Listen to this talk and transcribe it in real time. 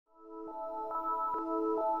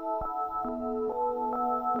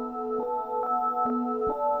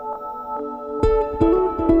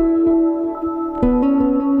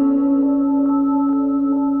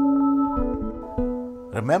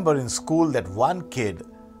remember in school that one kid,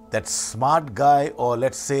 that smart guy, or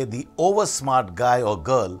let's say the over smart guy or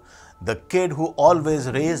girl, the kid who always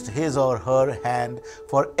raised his or her hand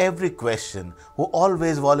for every question, who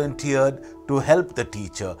always volunteered to help the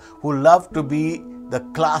teacher, who loved to be the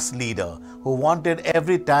class leader, who wanted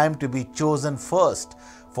every time to be chosen first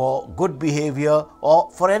for good behavior or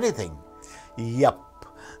for anything. Yup,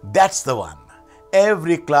 that's the one.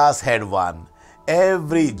 Every class had one.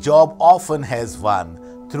 Every job often has one.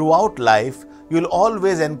 Throughout life, you'll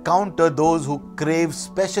always encounter those who crave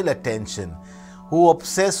special attention, who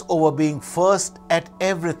obsess over being first at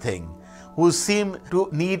everything, who seem to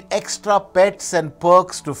need extra pets and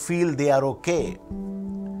perks to feel they are okay.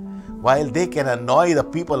 While they can annoy the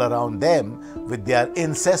people around them with their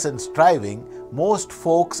incessant striving, most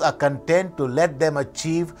folks are content to let them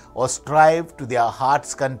achieve or strive to their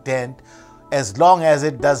heart's content, as long as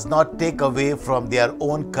it does not take away from their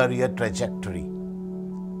own career trajectory.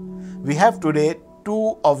 We have today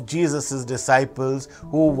two of Jesus' disciples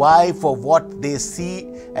who vie for what they see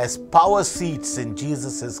as power seats in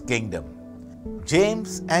Jesus' kingdom.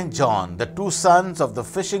 James and John, the two sons of the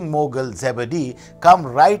fishing mogul Zebedee, come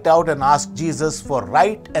right out and ask Jesus for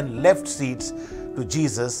right and left seats to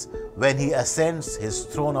Jesus when he ascends his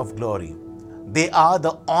throne of glory. They are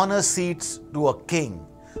the honor seats to a king,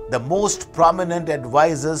 the most prominent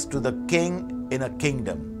advisors to the king in a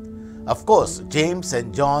kingdom. Of course, James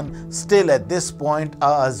and John still at this point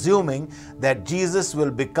are assuming that Jesus will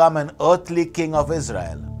become an earthly king of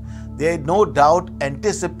Israel. They no doubt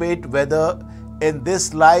anticipate whether in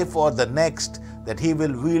this life or the next that he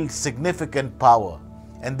will wield significant power,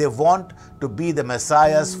 and they want to be the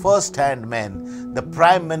Messiah's first-hand men, the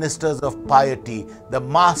prime ministers of piety, the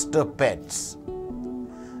master pets.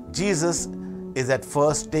 Jesus is at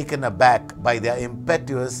first taken aback by their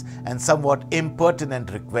impetuous and somewhat impertinent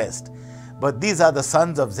request. But these are the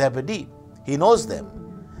sons of Zebedee. He knows them.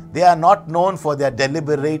 They are not known for their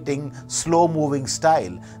deliberating, slow-moving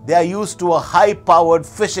style. They are used to a high-powered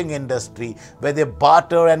fishing industry where they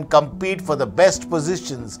barter and compete for the best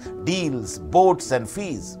positions, deals, boats and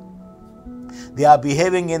fees. They are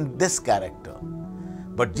behaving in this character.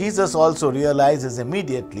 But Jesus also realizes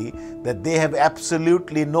immediately that they have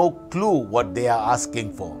absolutely no clue what they are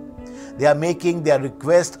asking for. They are making their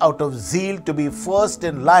request out of zeal to be first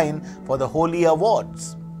in line for the holy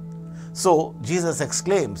awards. So Jesus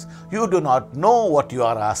exclaims, "You do not know what you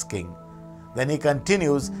are asking." Then he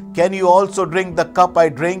continues, "Can you also drink the cup I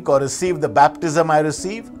drink or receive the baptism I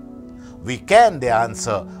receive?" "We can," they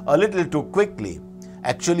answer, a little too quickly.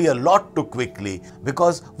 Actually, a lot too quickly,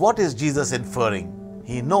 because what is Jesus inferring?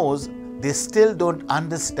 He knows they still don't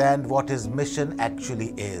understand what his mission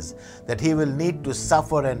actually is, that he will need to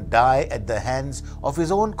suffer and die at the hands of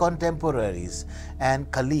his own contemporaries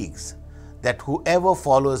and colleagues, that whoever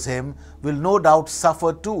follows him will no doubt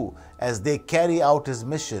suffer too as they carry out his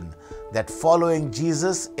mission, that following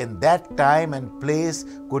Jesus in that time and place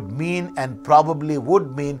could mean and probably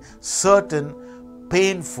would mean certain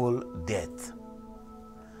painful death.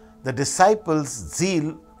 The disciples'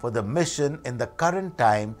 zeal for the mission in the current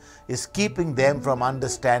time is keeping them from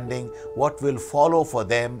understanding what will follow for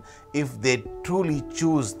them if they truly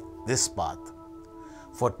choose this path.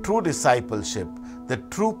 For true discipleship, the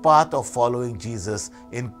true path of following Jesus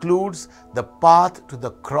includes the path to the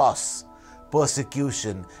cross,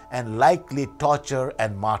 persecution, and likely torture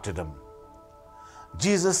and martyrdom.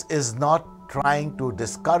 Jesus is not trying to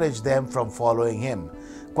discourage them from following him.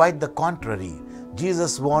 Quite the contrary,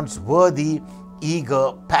 Jesus wants worthy,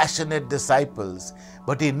 eager, passionate disciples,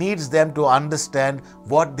 but he needs them to understand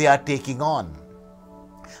what they are taking on.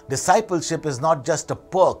 Discipleship is not just a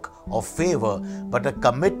perk or favor, but a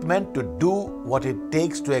commitment to do what it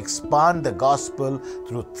takes to expand the gospel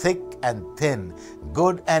through thick and thin,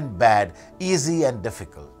 good and bad, easy and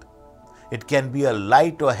difficult. It can be a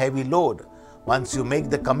light or heavy load. Once you make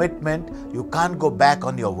the commitment, you can't go back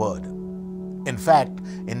on your word. In fact,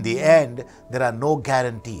 in the end, there are no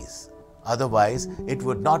guarantees. Otherwise, it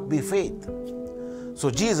would not be faith.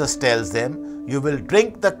 So Jesus tells them, "You will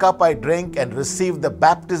drink the cup I drink and receive the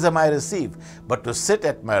baptism I receive, but to sit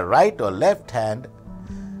at my right or left hand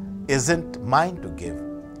isn't mine to give.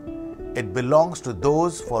 It belongs to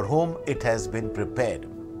those for whom it has been prepared."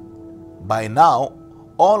 By now,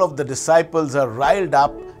 all of the disciples are riled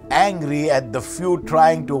up, angry at the few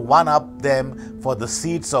trying to one-up them for the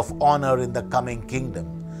seats of honor in the coming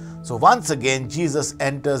kingdom. So once again, Jesus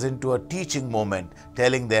enters into a teaching moment,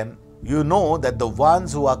 telling them, "You know that the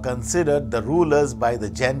ones who are considered the rulers by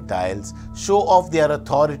the Gentiles show off their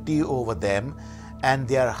authority over them, and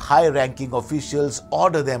their high-ranking officials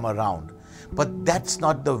order them around. But that's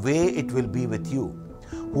not the way it will be with you.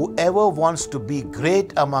 Whoever wants to be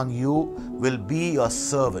great among you will be your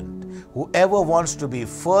servant. Whoever wants to be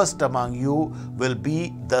first among you will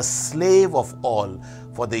be the slave of all.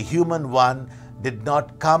 For the human one did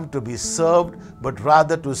not come to be served, but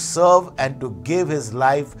rather to serve and to give his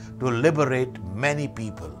life to liberate many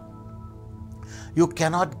people. You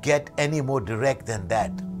cannot get any more direct than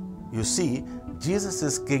that. You see,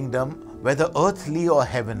 Jesus' kingdom, whether earthly or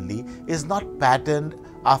heavenly, is not patterned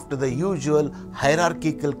after the usual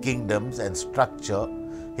hierarchical kingdoms and structure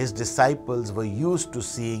his disciples were used to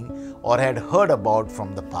seeing or had heard about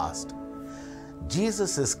from the past.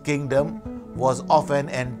 Jesus' kingdom was of an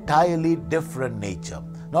entirely different nature.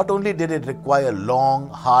 Not only did it require long,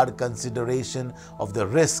 hard consideration of the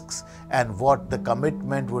risks and what the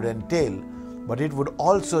commitment would entail, but it would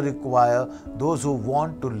also require those who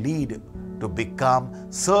want to lead to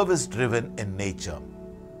become service-driven in nature.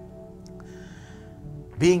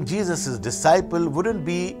 Being Jesus' disciple wouldn't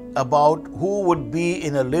be about who would be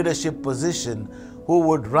in a leadership position, who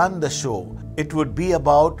would run the show. It would be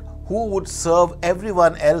about who would serve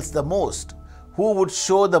everyone else the most, who would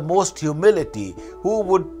show the most humility, who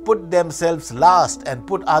would put themselves last and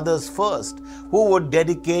put others first, who would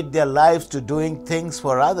dedicate their lives to doing things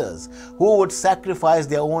for others, who would sacrifice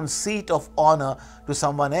their own seat of honor to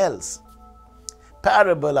someone else.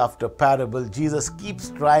 Parable after parable, Jesus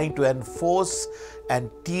keeps trying to enforce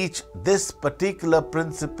and teach this particular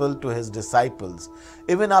principle to his disciples,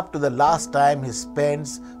 even up to the last time he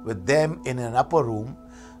spends with them in an upper room,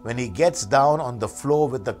 when he gets down on the floor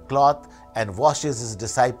with the cloth and washes his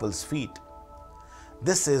disciples' feet.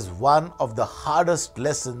 This is one of the hardest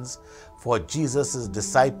lessons for Jesus'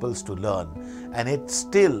 disciples to learn, and it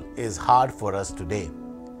still is hard for us today.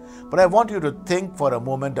 But I want you to think for a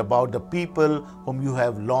moment about the people whom you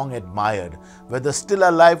have long admired, whether still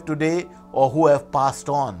alive today or who have passed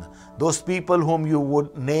on, those people whom you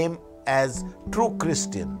would name as true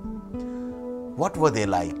Christian. What were they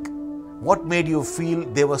like? What made you feel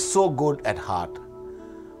they were so good at heart?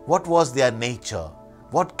 What was their nature?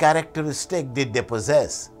 What characteristic did they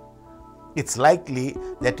possess? It's likely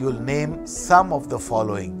that you'll name some of the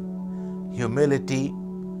following: humility,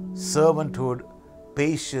 servanthood,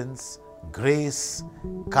 patience, grace,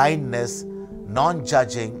 kindness,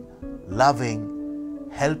 non-judging, loving,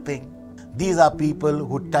 helping. These are people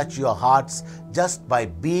who touch your hearts just by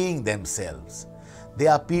being themselves. They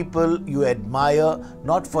are people you admire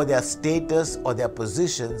not for their status or their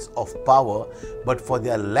positions of power, but for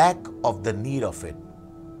their lack of the need of it.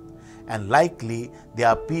 And likely, they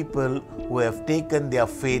are people who have taken their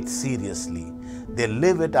faith seriously. They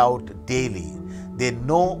live it out daily. They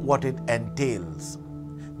know what it entails.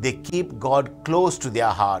 They keep God close to their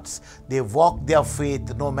hearts. They walk their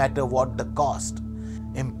faith no matter what the cost.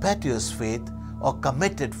 Impetuous faith or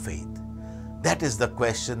committed faith? That is the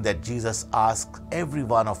question that Jesus asks every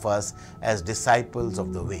one of us as disciples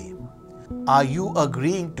of the way. Are you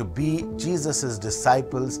agreeing to be Jesus'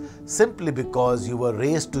 disciples simply because you were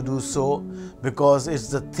raised to do so, because it's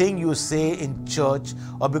the thing you say in church,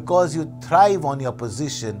 or because you thrive on your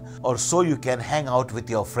position, or so you can hang out with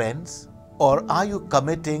your friends? Or are you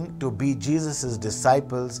committing to be Jesus'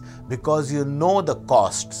 disciples because you know the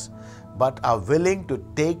costs, but are willing to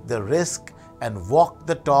take the risk and walk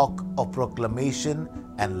the talk of proclamation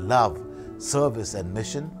and love, service and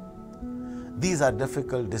mission? These are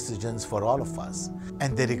difficult decisions for all of us,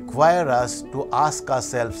 and they require us to ask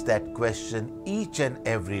ourselves that question each and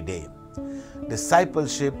every day.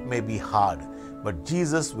 Discipleship may be hard, but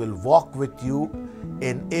Jesus will walk with you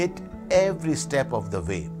in it every step of the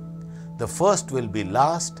way. The first will be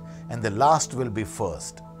last, and the last will be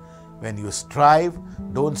first. When you strive,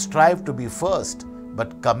 don't strive to be first,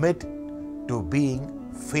 but commit to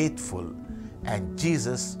being faithful, and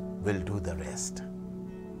Jesus will do the rest.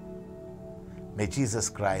 May Jesus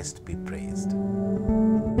Christ be praised.